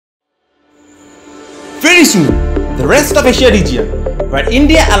Very soon, the rest of Asia region, where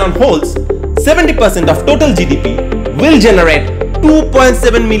India alone holds 70% of total GDP, will generate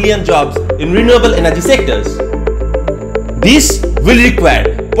 2.7 million jobs in renewable energy sectors. This will require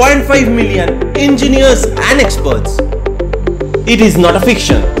 0.5 million engineers and experts. It is not a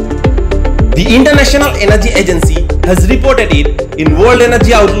fiction. The International Energy Agency has reported it in World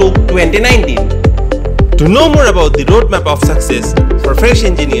Energy Outlook 2019. To know more about the roadmap of success for fresh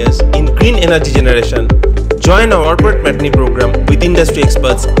engineers in green energy generation, join our Corporate Matinee Program with industry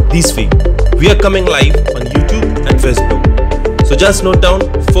experts this week. We are coming live on YouTube and Facebook. So just note down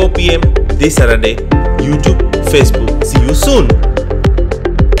 4 PM this Saturday, YouTube, Facebook. See you soon.